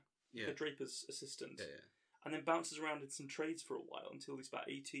draper, a draper's assistant. Yeah. And then bounces around in some trades for a while until he's about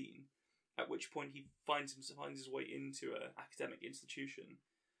 18, at which point he finds his way into an academic institution.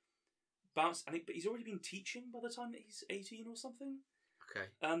 But he's already been teaching by the time that he's 18 or something. Okay.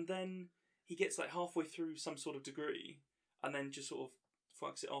 And then he gets like halfway through some sort of degree, and then just sort of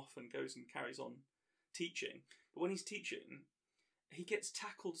fucks it off and goes and carries on teaching. But when he's teaching, he gets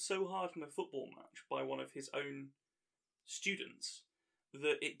tackled so hard in a football match by one of his own students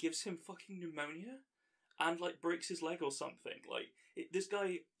that it gives him fucking pneumonia and like breaks his leg or something. This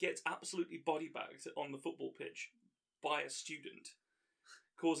guy gets absolutely body bagged on the football pitch by a student,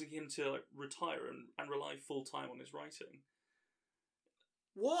 causing him to retire and rely full time on his writing.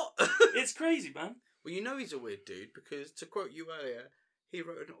 What? It's crazy, man. Well, he's a weird dude because, to quote you earlier, he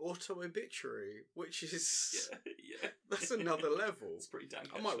wrote an auto-obituary, which is... Yeah. That's another level. It's pretty dank,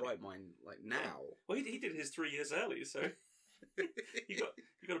 I might write mine, now. Yeah. Well, he did his 3 years early, so... you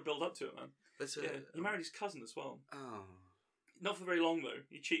got to build up to it, man. He married his cousin as well. Oh. Not for very long, though.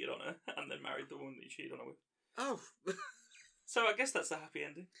 He cheated on her, and then married the woman that he cheated on her with. Oh. So I guess that's the happy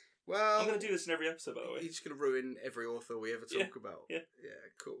ending. Well... I'm going to do this in every episode, by the way. You're just going to ruin every author we ever talk about. Yeah. Yeah,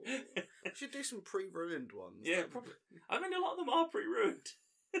 cool. We should do some pre-ruined ones. Yeah, probably. I mean, a lot of them are pre-ruined.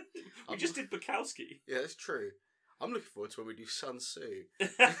 We just did Bukowski. Yeah, that's true. I'm looking forward to when we do Sun Tzu.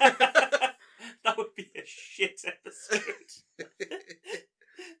 That would be a shit episode.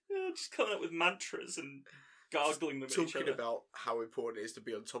 Just coming up with mantras and gargling them at each other. Talking about how important it is to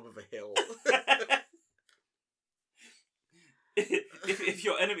be on top of a hill. if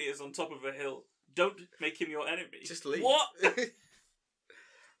your enemy is on top of a hill, don't make him your enemy. Just leave. What?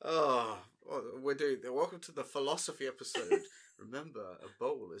 Oh, we're doing. Welcome to the philosophy episode. Remember, a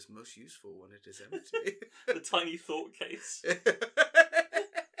bowl is most useful when it is empty. The tiny thought case.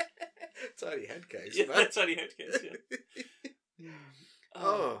 Tiny head case. Yeah, man. tiny head case. Yeah.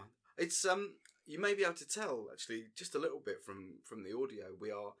 Oh, it's You may be able to tell actually just a little bit from the audio.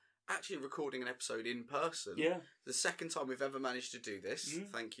 We are actually recording an episode in person. Yeah. The second time we've ever managed to do this. Mm.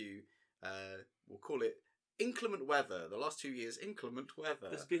 Thank you. We'll call it inclement weather. The last 2 years, inclement weather.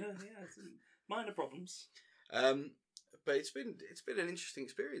 There's been minor problems. But it's been an interesting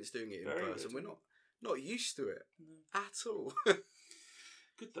experience doing it in Very person. good. We're not used to it at all.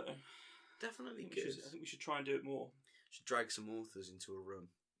 Good though. Definitely I good. think we should try and do it more. Should drag some authors into a room.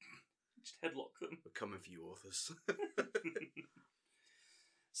 Just headlock them. We're coming for you, authors.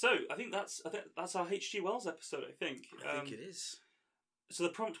 So I think that's our H.G. Wells episode. I think it is. So the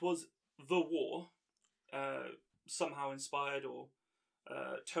prompt was the war, somehow inspired or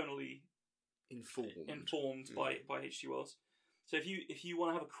tonally informed by H.G. Wells. So if you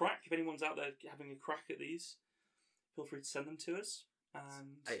want to have a crack, if anyone's out there having a crack at these, feel free to send them to us.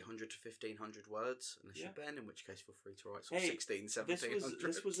 And 800 to 1,500 words, unless you're Ben, in which case feel free to write 16,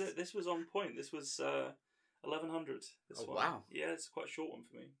 1700. This was on point. This was 1,100. This one. Wow. Yeah, it's quite a short one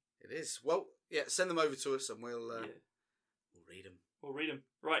for me. It is. Well, yeah, send them over to us and we'll read them. We'll read them.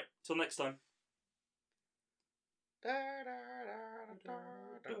 Right, till next time.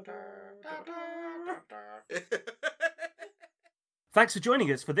 Thanks for joining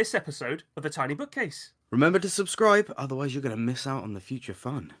us for this episode of The Tiny Bookcase. Remember to subscribe, otherwise you're going to miss out on the future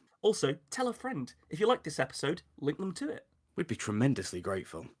fun. Also, tell a friend. If you like this episode, link them to it. We'd be tremendously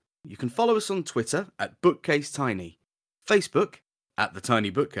grateful. You can follow us on Twitter at BookcaseTiny, Facebook at The Tiny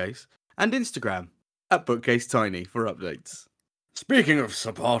Bookcase, and Instagram at BookcaseTiny for updates. Speaking of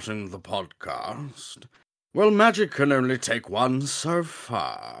supporting the podcast, well, magic can only take one so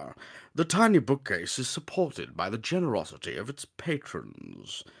far. The Tiny Bookcase is supported by the generosity of its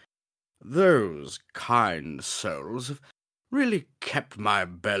patrons. Those kind souls have really kept my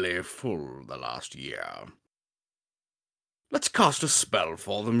belly full the last year. Let's cast a spell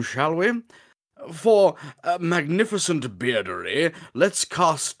for them, shall we? For magnificent beardery, let's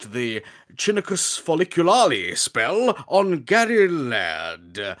cast the Chinicus folliculale spell on Gary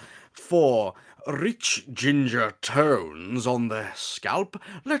Laird. For rich ginger tones on the scalp,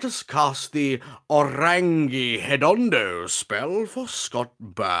 let us cast the Orangi Hedondo spell for Scott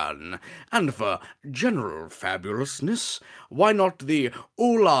Byrne. And for general fabulousness, why not the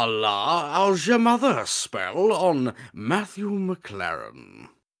Ooh-La-La, How's Your Mother spell on Matthew McLaren?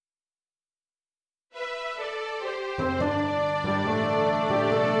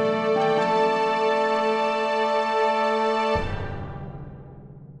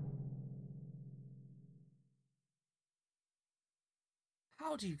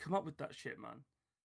 How do you come up with that shit, man?